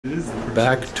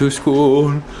Back to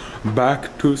school,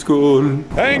 back to school.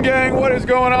 Hey gang, what is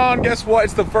going on? Guess what?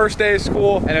 It's the first day of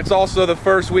school and it's also the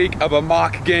first week of a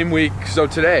mock game week. So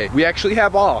today we actually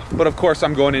have off, but of course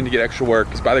I'm going in to get extra work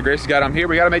because by the grace of God I'm here.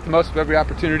 We got to make the most of every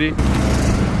opportunity.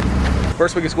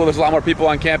 First week of school, there's a lot more people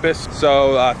on campus,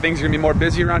 so things are gonna be more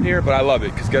busy around here, but I love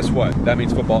it because guess what? That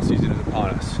means football season is upon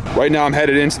us. Right now I'm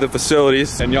headed into the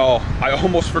facilities, and y'all, I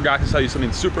almost forgot to tell you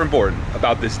something super important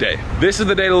about this day. This is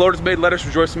the day the Lord has made, let us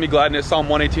rejoice and be glad in it. Psalm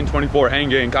 118:24. Hang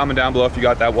gang, comment down below if you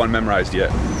got that one memorized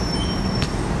yet.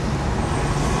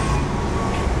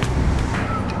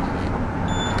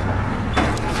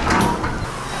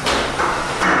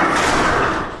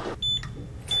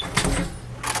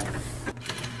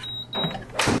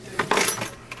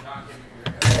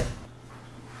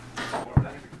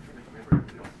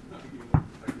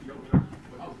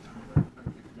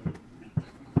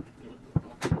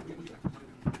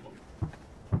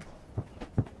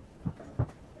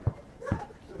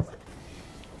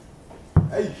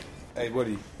 Hey,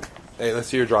 Woody. Hey, let's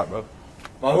see your drop, bro.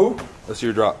 My who? Let's see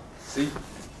your drop. See?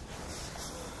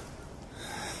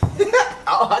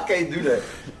 Oh, I can't do that.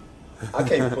 I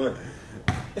can't punt.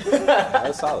 That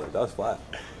was solid. That was flat.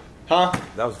 Huh?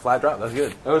 That was a flat drop. That's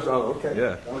good. That was, oh, okay.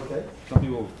 Yeah. Okay. Some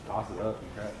people toss it up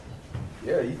and crap.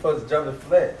 Yeah, you supposed to jump the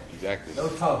flat. Exactly. No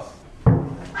toss.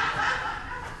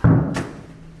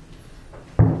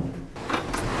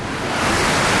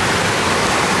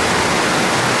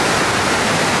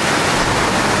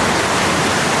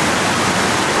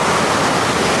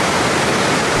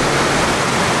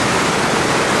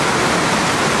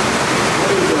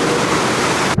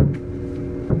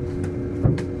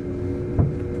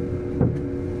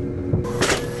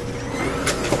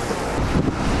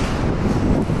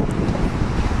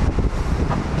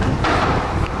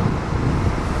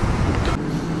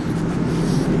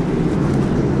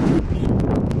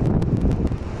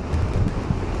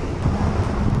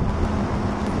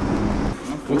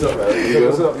 What's up, man?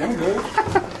 What's up? I'm good.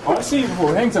 Oh, I've seen you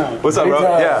before. Hang time. What's up, bro? Hang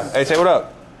time. Yeah. Hey, say what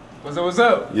up. What's up? What's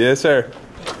up? Yes, sir.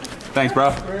 Thanks,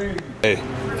 bro. Hey,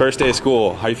 first day of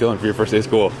school. How you feeling for your first day of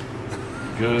school?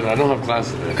 Good. I don't have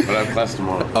class today, but I have class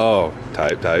tomorrow. Oh,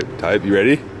 type. You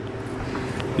ready?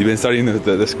 You been studying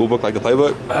the school book like the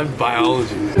playbook? I have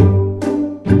biology.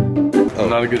 I'm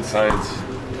not a good science.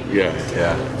 Yeah.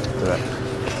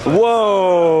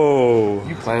 Whoa!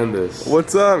 You planned this.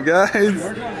 What's up, guys?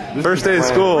 First day of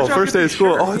school. First day of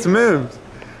school. Oh, it's Mims.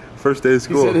 First day of He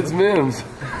school. said it's Mims.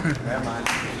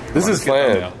 This is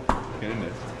planned.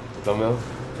 Thumbnail?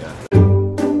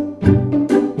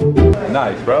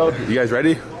 Nice, bro. You guys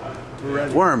ready? We're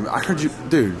ready. Worm, I heard you,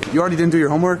 dude. You already didn't do your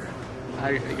homework?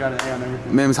 I got an A on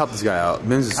everything. Mims, help this guy out.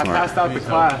 Mims is I smart. passed out the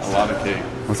class. A lot of cake.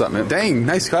 What's up, man? Dang,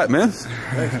 nice cut, Mims.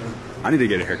 I need to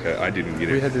get a haircut. I didn't get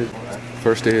We it. had to.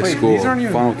 First day of Wait, school. these aren't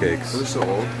even- Funnel cakes. They're so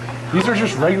old. These are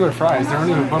just regular fries. They aren't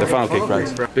even The butter. funnel cake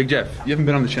fries. Big Jeff, you haven't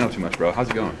been on the channel too much, bro. How's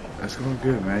it going? That's going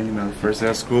good, man. You know, first day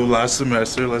of school, last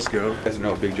semester. Let's go. You guys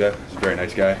know Big Jeff is a very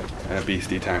nice guy and a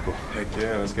beastie tackle. Heck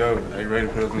yeah, let's go. Are you ready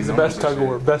to put up He's the best tug of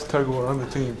war. Best tug of war on the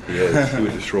team. He is. He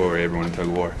would destroy everyone in tug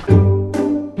of war.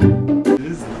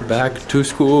 Back to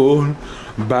school,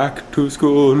 back to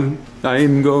school.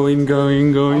 I'm going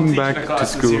back to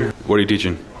school. What are you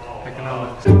teaching?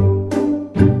 Economics.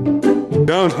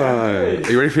 Downtime.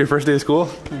 Are you ready for your first day of school?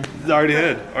 Already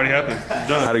happened.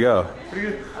 Done. How'd it go? Pretty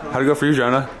good. How'd it go for you,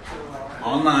 Jonah?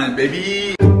 Online,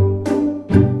 baby.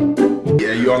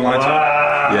 Yeah, you online too?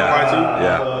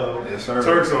 Yeah. Yes, sir.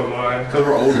 Turks online. Because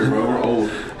we're older, bro. We're old.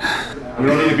 We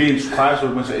don't need to be in class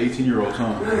with a bunch of 18-year-olds,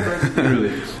 huh?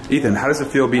 Really. Ethan, how does it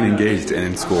feel being engaged and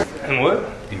in school? And what?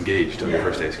 Engaged on your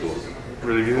first day of school.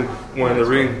 Really good. Winning the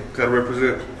ring. Gotta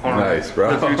represent. Nice,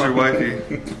 bro. Future wifey.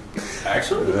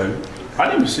 Actually? I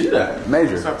didn't even see that.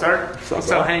 Major. What's up, Turk? What's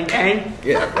up, Hank? Gang?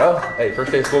 Yeah, bro. Hey,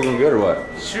 first day of school going good or what?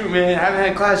 Shoot, man. I haven't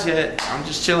had class yet. I'm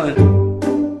just chilling.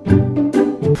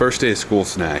 First day of school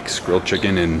snacks, grilled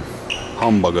chicken and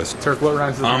hamburgers. Turk, what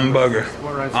rhymes with Hamburger.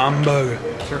 What rhymes? Hamburger.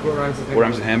 Turk, what rhymes with What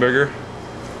rhymes with hamburger?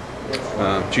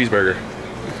 Cheeseburger.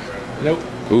 Nope.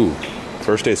 Ooh,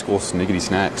 first day of school snickety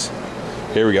snacks.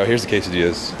 Here we go. Here's the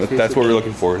quesadillas. That's what we're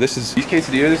looking for. These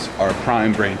quesadillas are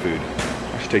prime brain food.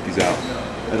 I should take these out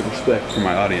out of respect for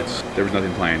my audience. There was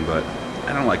nothing playing, but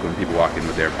I don't like when people walk in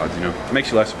with AirPods. You know, it makes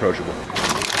you less approachable.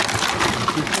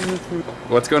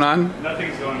 What's going on?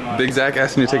 Nothing's going on. Big Zach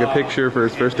asked me to take a picture for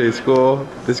his first day of school.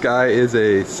 This guy is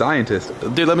a scientist.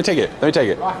 Dude, let me take it. Let me take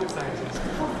it. Rocket scientist.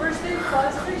 First day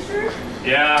class picture?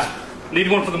 Yeah. Need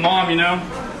one for the mom, you know?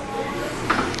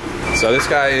 So this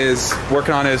guy is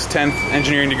working on his 10th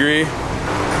engineering degree.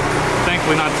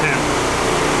 Thankfully not 10.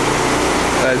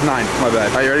 It's 9, my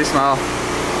bad. Are you ready? Smile.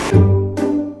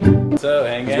 So,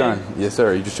 hang How's it going? Yes, sir.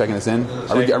 Are you just checking us in?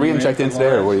 Are we getting checked in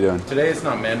today, or what are you doing? Today it's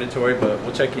not mandatory, but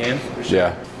we'll check you in.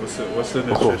 Yeah. What's the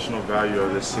nutritional value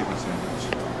of this chicken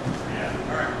sandwich?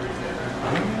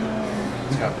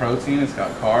 It's got protein, it's got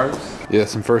carbs. Yeah,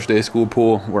 some first day school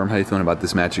pool. Worm, how you feeling about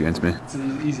this match against me? It's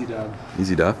an easy dub.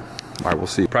 Easy dub? All right, we'll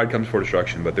see. Pride comes before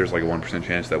destruction, but there's like a 1%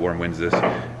 chance that Worm wins this.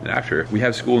 And after, we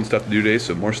have school and stuff to do today,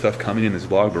 so more stuff coming in this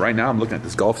vlog. But right now, I'm looking at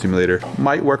this golf simulator.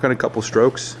 Might work on a couple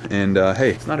strokes. And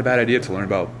hey, it's not a bad idea to learn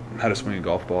about how to swing a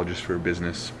golf ball just for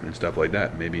business and stuff like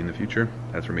that. Maybe in the future,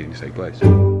 that's where meetings take place.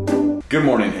 Good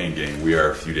morning, Hang Gang. We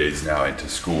are a few days now into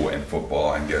school and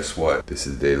football, and guess what? This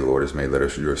is the day the Lord has made. Let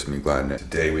us rejoice and be glad in it.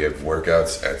 Today we have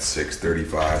workouts at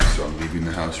 6:35, so I'm leaving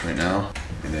the house right now,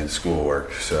 and then school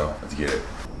work, so let's get it.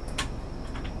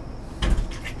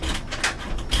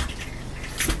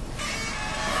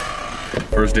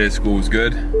 First day of school was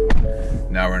good.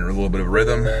 Now we're in a little bit of a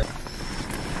rhythm.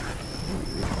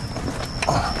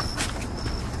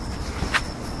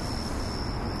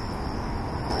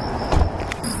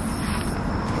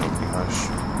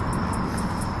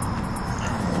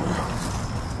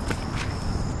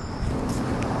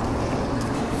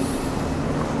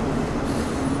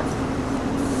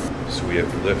 So we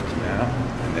have lift now,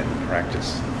 and then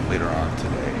practice later on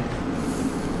today.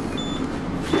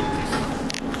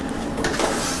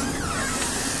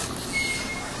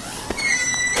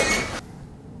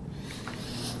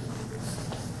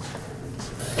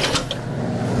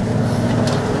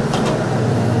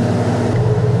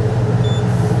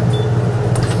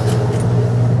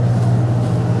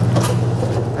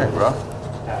 Hey, bro.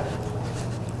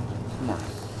 Come on.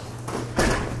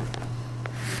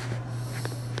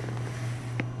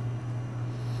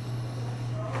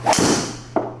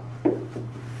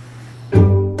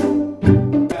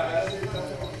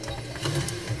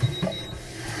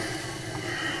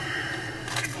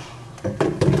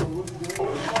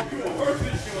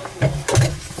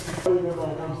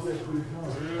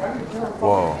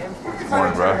 Whoa.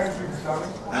 Morning, bro.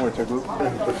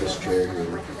 Put this chair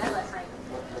here.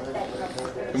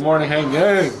 Good morning, Hang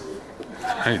Gang.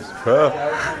 Nice, bro.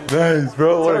 Nice,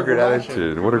 bro. What a great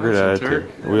attitude. What a great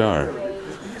attitude. We are.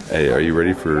 Hey, are you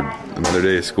ready for another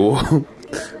day of school?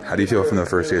 How do you feel from the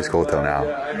first day of school till now?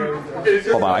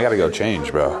 Hold on, I gotta go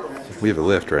change, bro. We have a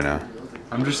lift right now.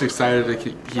 I'm just excited to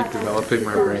keep developing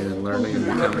my brain and learning and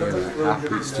becoming an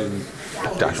athlete student.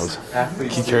 Daniels,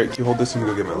 can you hold this and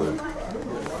go get my lift?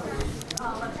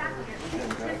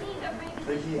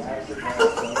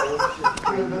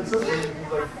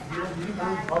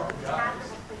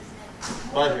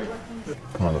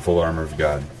 Put on the full armor of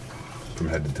God from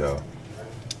head to toe.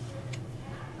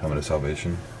 Helmet of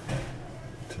salvation.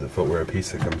 To the footwear of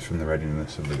peace that comes from the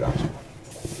readiness of the gospel.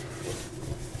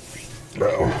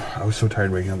 Bro, I was so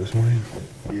tired waking up this morning.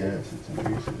 Yes, it's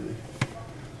amazing.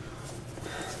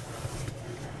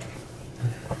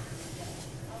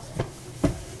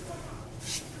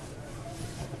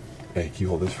 Hey, can you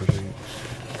hold this for a second?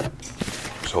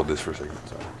 Just hold this for a second.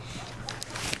 Sorry.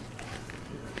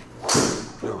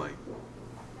 No, like,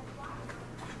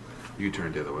 you turn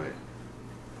it the other way.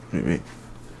 Me.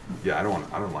 Yeah, I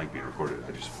don't like being recorded.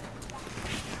 I just.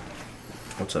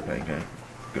 What's up, Hang Gang?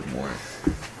 Good morning.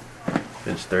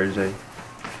 It's Thursday.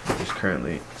 It's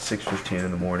currently 6:15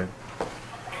 in the morning,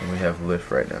 and we have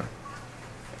lift right now.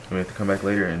 And we have to come back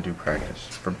later and do practice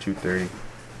from 2:30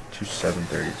 to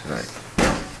 7:30 tonight.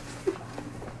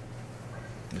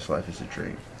 This life is a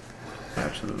dream. I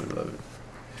absolutely love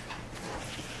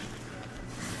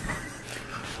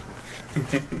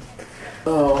it.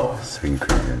 Oh. Swing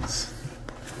credence.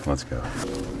 Let's go.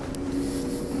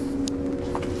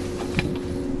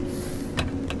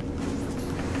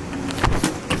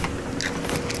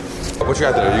 What you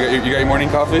got there? You got your morning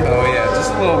coffee? Oh yeah,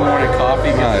 just a little morning coffee,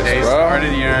 get Nice, the day bro.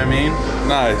 started, you know what I mean?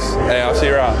 Nice. Hey, I'll see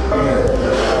you around.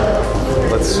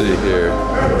 Let's see here.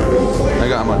 I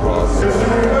got my coffee.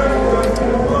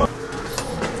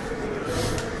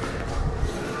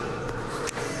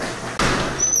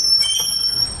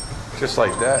 Just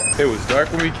like that. It was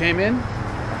dark when we came in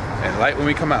and light when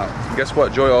we come out. And guess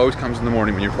what? Joy always comes in the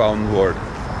morning when you're following the Lord.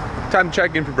 Time to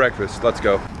check in for breakfast. Let's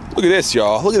go. Look at this,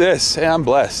 y'all. Look at this. Hey, I'm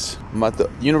blessed. I'm at the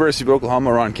University of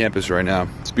Oklahoma. We're on campus right now.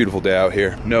 It's a beautiful day out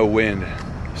here. No wind.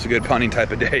 It's a good punting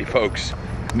type of day, folks.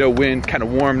 No wind, kind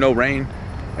of warm, no rain.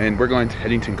 And we're going to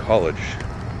Headington College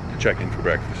to check in for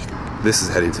breakfast. This is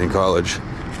Headington College.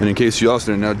 And in case you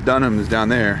also didn't know, Dunham is down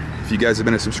there. If you guys have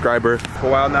been a subscriber for a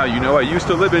while now, you know I used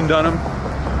to live in Dunham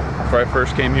before I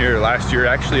first came here last year,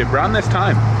 actually around this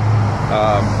time.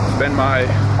 It's been my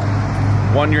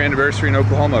 1 year anniversary in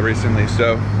Oklahoma recently,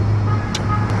 so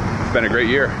it's been a great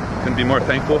year. Couldn't be more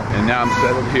thankful. And now I'm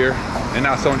settled here. And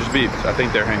now someone just beeped. I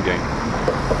think they're Hang Gang.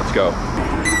 Let's go.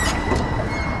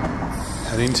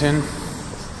 Headington.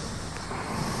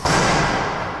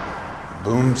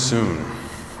 Boom soon.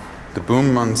 The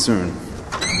boom monsoon.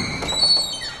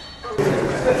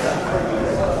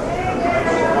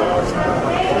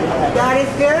 God is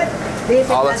good. This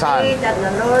All the is time. day that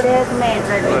the Lord has made.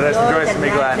 Let us rejoice and be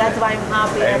glad. That's why I'm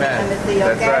happy every time I see you,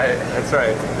 okay? That's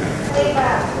right.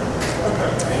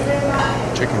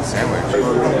 Chicken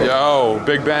sandwich. Yo,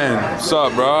 Big Ben. What's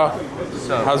up, bro? What's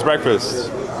up? How's breakfast?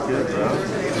 Good, bro.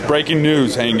 It's breaking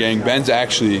news, Hang Gang. Ben's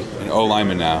actually an O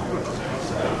lineman now.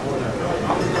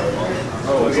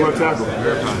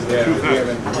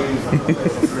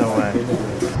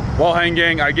 Well, Hang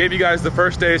Gang, I gave you guys the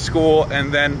first day of school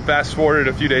and then fast forwarded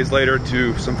a few days later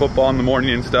to some football in the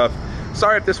morning and stuff.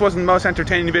 Sorry if this wasn't the most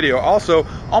entertaining video. Also,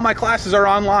 all my classes are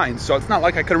online, so it's not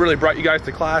like I could have really brought you guys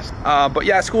to class. But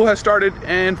yeah, school has started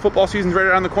and football season's right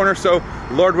around the corner, so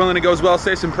Lord willing it goes well.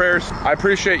 Say some prayers. I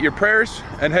appreciate your prayers.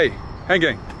 And hey, Hang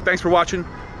Gang, thanks for watching.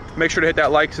 Make sure to hit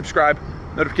that like, subscribe,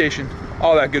 notification,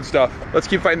 all that good stuff. Let's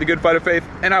keep fighting the good fight of faith,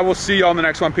 and I will see you all in the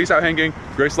next one. Peace out, Hang Gang.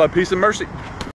 Grace, love, peace, and mercy.